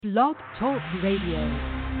Blog Talk Radio.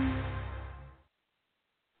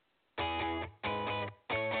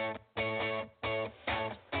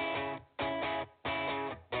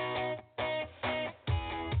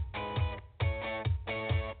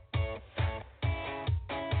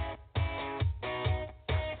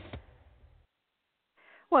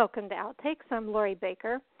 Welcome to Outtakes. I'm Lori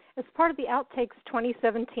Baker. As part of the Outtakes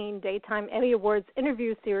 2017 Daytime Emmy Awards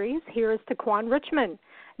interview series, here is Tequan Richmond,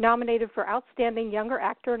 nominated for Outstanding Younger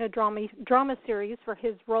Actor in a Drama Series for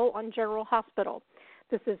his role on General Hospital.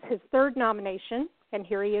 This is his third nomination, and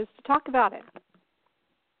here he is to talk about it.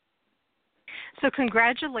 So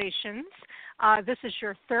congratulations. This is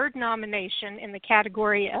your third nomination in the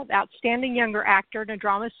category of Outstanding Younger Actor in a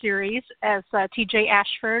Drama Series as T.J.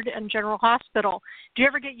 Ashford in General Hospital. Do you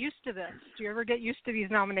ever get used to this? Do you ever get used to these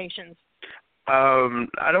nominations?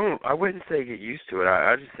 I wouldn't say get used to it.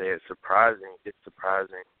 I just say it's surprising. It's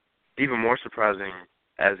surprising. Even more surprising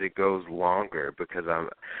as it goes longer, because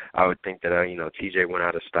I would think that TJ went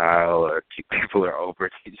out of style, or people are over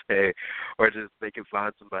TJ, or just they can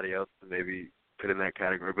find somebody else to maybe put in that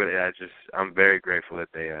category. But I'm very grateful that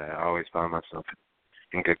they always find myself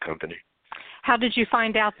in good company. How did you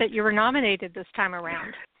find out that you were nominated this time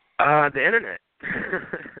around? The internet.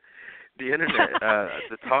 The internet.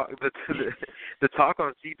 The talk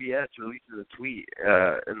on CBS releases a tweet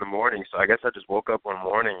in the morning. So I guess I just woke up one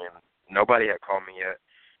morning and nobody had called me yet.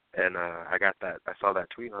 And I saw that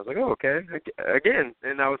tweet and I was like, oh, okay, again.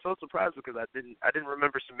 And I was so surprised because I didn't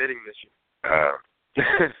remember submitting this year.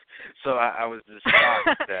 So I was just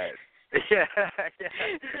shocked that. Yeah.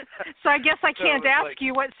 So I guess I can't ask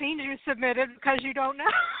you what scenes you submitted because you don't know.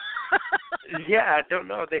 Yeah, I don't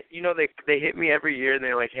know. They hit me every year and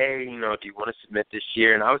they're like, hey, do you want to submit this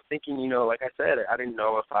year? And I was thinking, like I said, I didn't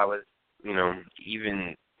know if I was,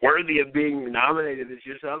 even worthy of being nominated this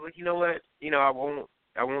year. So I was like, you know what, I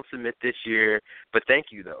won't submit this year, but thank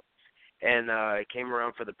you though. And it came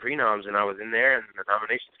around for the pre-noms and I was in there, and the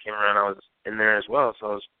nominations came around, I was in there as well. So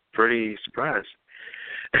I was pretty surprised.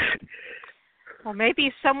 Well,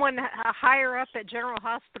 maybe someone higher up at General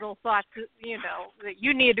Hospital thought that, that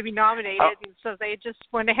you needed to be nominated, and so they just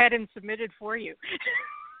went ahead and submitted for you.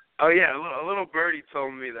 Oh, yeah, a little birdie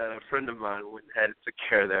told me that a friend of mine went ahead and took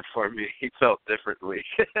care of that for me. He felt differently.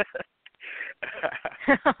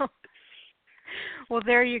 Well,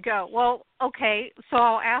 there you go. Well, okay, so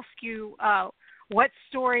I'll ask you, what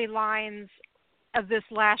storylines of this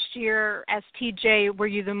last year as TJ were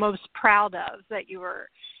you the most proud of that you were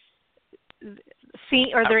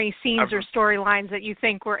are there any scenes or storylines that you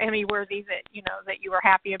think were Emmy worthy that that you were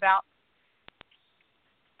happy about?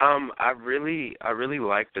 I really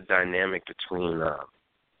like the dynamic between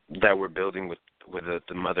that we're building with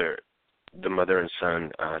the mother and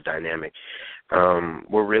son dynamic.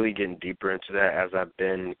 We're really getting deeper into that as I've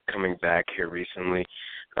been coming back here recently.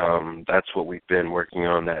 That's what we've been working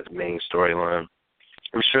on, that main storyline.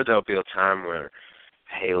 I'm sure there'll be a time where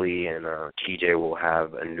Haley and TJ will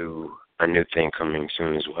have a new thing coming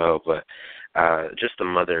soon as well. But just the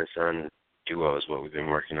mother and son duo is what we've been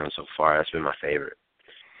working on so far. That's been my favorite.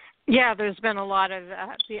 Yeah, there's been a lot of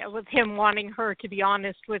with him wanting her to be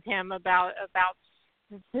honest with him about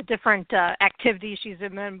the different activities she's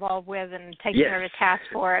been involved with and taking her to task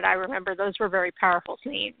for it. I remember those were very powerful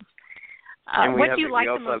scenes. What do you like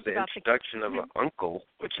the most about the introduction of an uncle,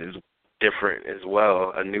 which is different as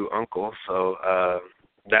well, a new uncle. So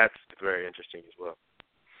that's very interesting as well.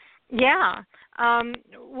 Yeah.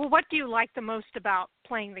 Well, what do you like the most about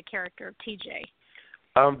playing the character of TJ?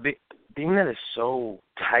 Being that it's so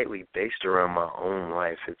tightly based around my own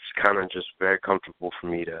life, it's kind of just very comfortable for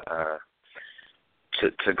me to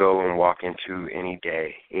go and walk into any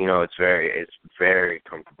day. It's very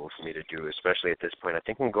comfortable for me to do, especially at this point. I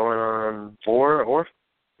think I'm going on 4 or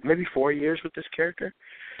maybe 4 years with this character.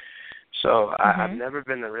 So I've never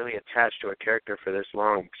been really attached to a character for this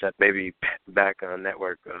long, except maybe back on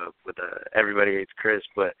network with Everybody Hates Chris.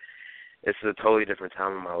 But it's a totally different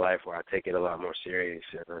time in my life where I take it a lot more serious.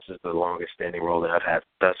 And this is the longest standing role that I've had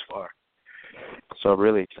thus far. So I'm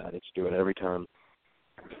really excited to do it every time.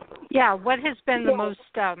 Yeah, what has been the most,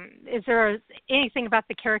 is there anything about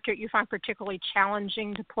the character you find particularly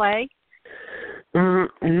challenging to play?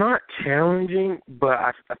 Not challenging, but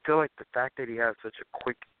I feel like the fact that he has such a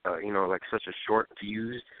quick, such a short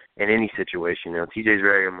fuse in any situation. TJ's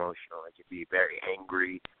very emotional. It could be very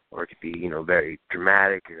angry, or it could be, very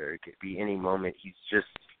dramatic, or it could be any moment.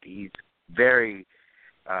 He's very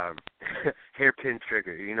hairpin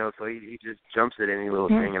trigger, so he just jumps at any little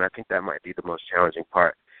thing, and I think that might be the most challenging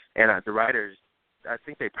part. And the writers, I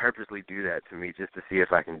think they purposely do that to me just to see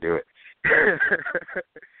if I can do it.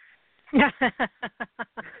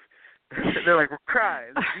 They're like, we're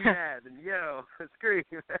crying, be mad, and yell, scream.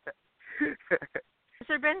 Has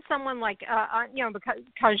there been someone like,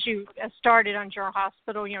 because you started on General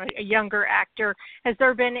Hospital, a younger actor, has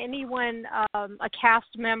there been anyone, a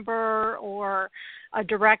cast member or a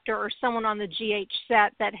director or someone on the GH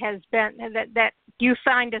set that has been, that you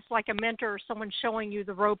find as like a mentor or someone showing you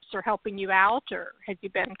the ropes or helping you out, or have you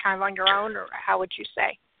been kind of on your own, or how would you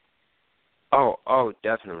say? Oh,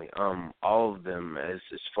 definitely. All of them. As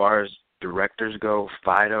far as directors go,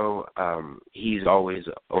 Fido, he's always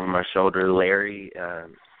over my shoulder. Larry,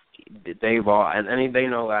 they've all, and they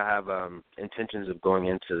know I have intentions of going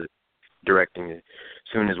into directing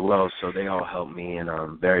soon as well. So they all help me, and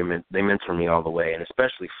they mentor me all the way. And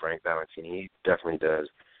especially Frank Valentini, he definitely does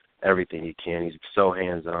everything he can. He's so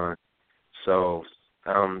hands-on. So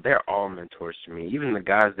they're all mentors to me. Even the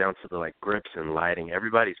guys down to the like grips and lighting.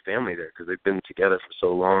 Everybody's family there because they've been together for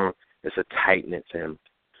so long. It's a tight-knit family.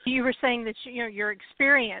 You were saying that your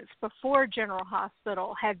experience before General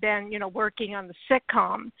Hospital had been working on the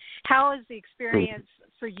sitcom. How is the experience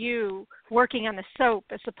for you working on a soap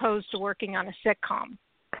as opposed to working on a sitcom?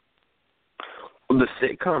 Well, the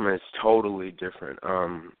sitcom is totally different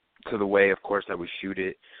to the way, of course, that we shoot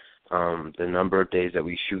it, the number of days that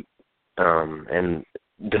we shoot, and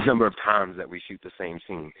the number of times that we shoot the same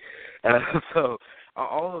scene. So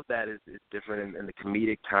all of that is different, and the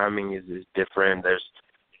comedic timing is different. There's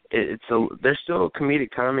still comedic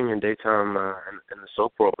timing in daytime in the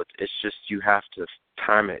soap world, but it's just you have to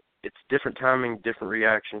time it. It's different timing, different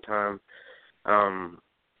reaction time.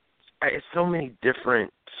 It's so many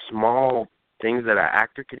different small things that an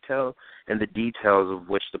actor could tell, and the details of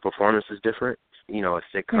which the performance is different. A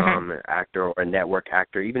sitcom actor or a network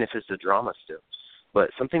actor, even if it's a drama still. But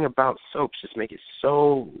something about soaps just make it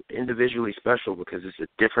so individually special because it's a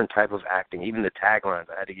different type of acting. Even the taglines,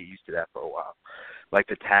 I had to get used to that for a while. Like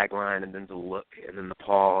the tagline and then the look and then the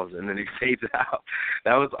pause and then it fades out.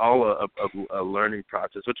 That was all a learning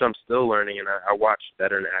process, which I'm still learning. And I watch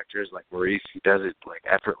veteran actors like Maurice, who does it like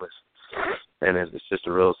effortless. And it's just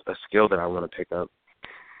a skill that I want to pick up.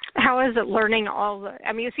 How is it learning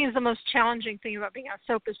it seems the most challenging thing about being on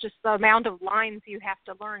soap is just the amount of lines you have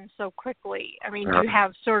to learn so quickly. Do you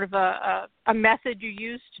have sort of a method you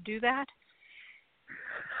use to do that?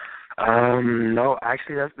 No,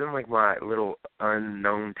 actually that's been like my little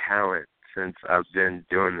unknown talent since I've been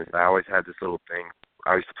doing this. I always had this little thing.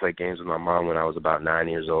 I used to play games with my mom when I was about 9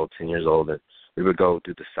 years old, 10 years old, and we would go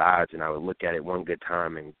through the sides and I would look at it one good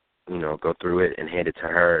time and, go through it and hand it to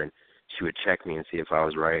her, and she would check me and see if I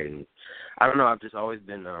was right. And I don't know, I've just always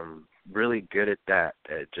been really good at that,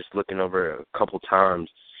 at just looking over a couple times.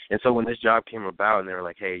 And so when this job came about and they were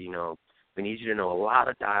like, hey, we need you to know a lot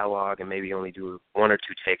of dialogue and maybe only do 1 or 2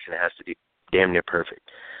 takes and it has to be damn near perfect.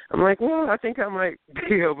 I'm like, well, I think I might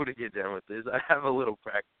be able to get down with this. I have a little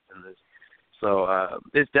practice in this. So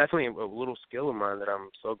it's definitely a little skill of mine that I'm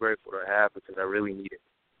so grateful to have because I really need it.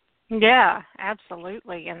 Yeah,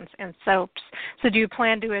 absolutely, and soaps. So do you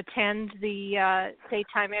plan to attend the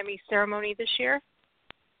Daytime Emmy ceremony this year?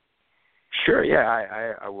 Sure,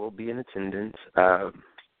 yeah, I will be in attendance.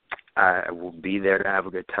 I will be there to have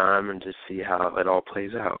a good time and just see how it all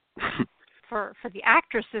plays out. For the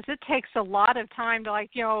actresses, it takes a lot of time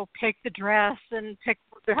to pick the dress and pick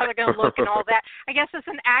how they're going to look and all that. I guess as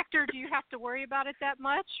an actor, do you have to worry about it that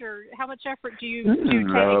much, or how much effort do you take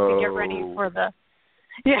to get ready for the?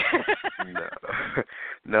 Yeah.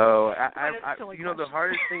 No. I the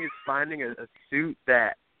hardest thing is finding a suit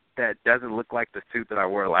that doesn't look like the suit that I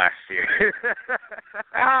wore last year.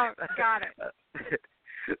 Oh, got it.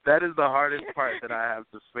 That is the hardest part that I have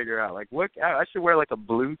to figure out. Like, what I should wear like a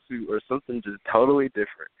blue suit or something just totally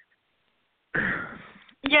different.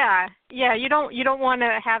 Yeah. You don't want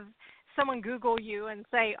to have someone Google you and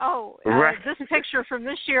say, "Oh, right. This picture from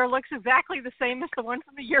this year looks exactly the same as the one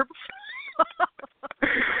from the year before."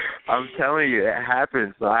 I'm telling you, it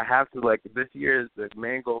happens. So I have to this year the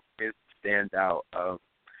main goal is to stand out.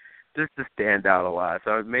 Just to stand out a lot.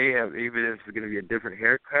 So it may have, even if it's going to be a different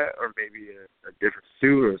haircut or maybe a different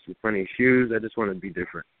suit or some funny shoes, I just want to be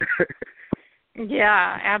different.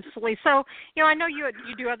 Yeah, absolutely. So, I know you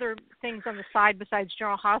do other things on the side besides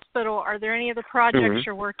General Hospital. Are there any other projects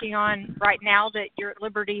you're working on right now that you're at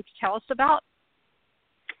liberty to tell us about?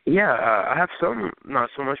 Yeah, I have some, not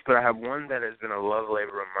so much, but I have one that has been a love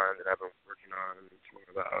labor of mine that I've been working on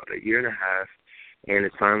for about a year and a half, and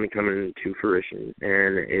it's finally coming to fruition,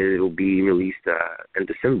 and it will be released in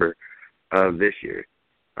December of this year.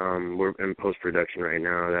 We're in post-production right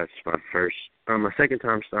now. That's my second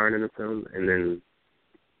time starring in a film, and then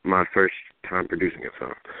my first time producing a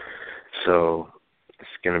film. So It's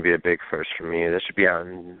going to be a big first for me. That should be out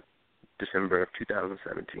in December of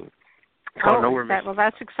 2017. It's called Nowhere, Michigan. Well,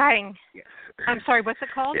 that's exciting. Yes. I'm sorry, what's it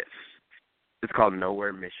called? Yes. It's called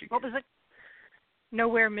Nowhere, Michigan. What was it?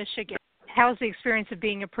 Nowhere, Michigan. How's the experience of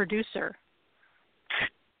being a producer?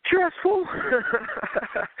 Stressful.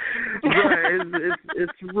 But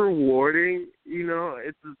it's rewarding. You know,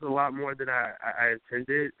 it's a lot more than I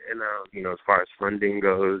intended. And, you know, as far as funding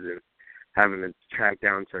goes and having to track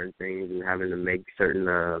down certain things and having to make certain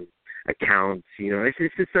accounts, you know, it's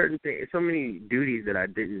just certain things, so many duties that I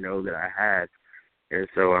didn't know that I had. And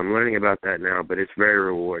so I'm learning about that now, but it's very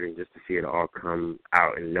rewarding just to see it all come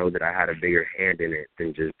out and know that I had a bigger hand in it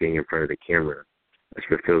than just being in front of the camera. That's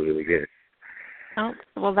what feels really good. Oh,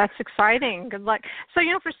 well, that's exciting. Good luck. So,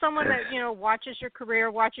 you know, for someone that, you know, watches your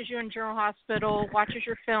career, watches you in General Hospital, watches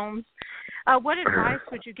your films, what advice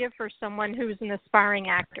would you give for someone who's an aspiring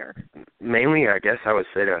actor? Mainly, I guess I would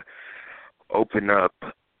say to open up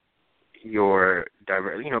your,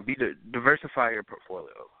 diversify your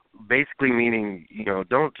portfolio. Basically meaning, you know,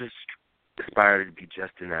 don't just aspire to be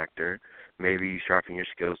just an actor. Maybe you sharpen your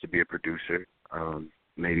skills to be a producer.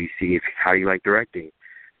 Maybe see how you like directing.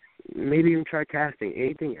 Maybe even try casting,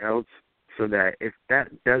 anything else, so that if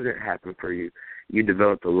that doesn't happen for you, you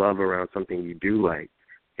develop the love around something you do like,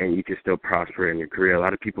 and you can still prosper in your career. A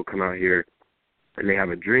lot of people come out here and they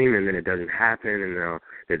have a dream and then it doesn't happen, and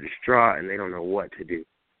they're distraught and they don't know what to do.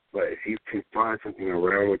 But if you can find something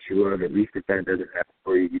around what you love, at least if that doesn't happen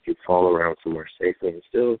for you, you can fall around somewhere safely and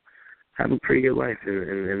still have a pretty good life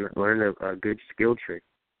and learn a good skill tree.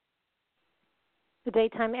 The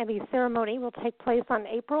Daytime Emmy ceremony will take place on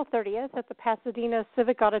April 30th at the Pasadena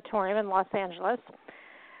Civic Auditorium in Los Angeles.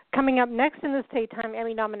 Coming up next in this Daytime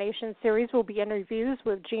Emmy nomination series will be interviews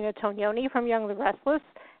with Gina Tognoni from Young the Restless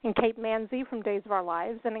and Kate Manzi from Days of Our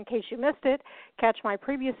Lives. And in case you missed it, catch my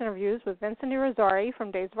previous interviews with Vincent Irizarry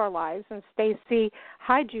from Days of Our Lives and Stacey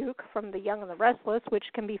Hyjuk from The Young and the Restless, which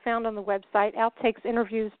can be found on the website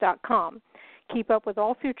outtakesinterviews.com. Keep up with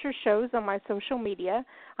all future shows on my social media.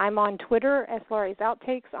 I'm on Twitter as Laurie's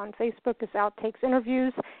Outtakes, on Facebook as Outtakes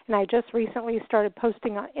Interviews, and I just recently started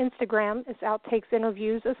posting on Instagram as Outtakes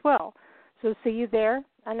Interviews as well. So see you there,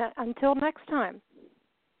 and until next time.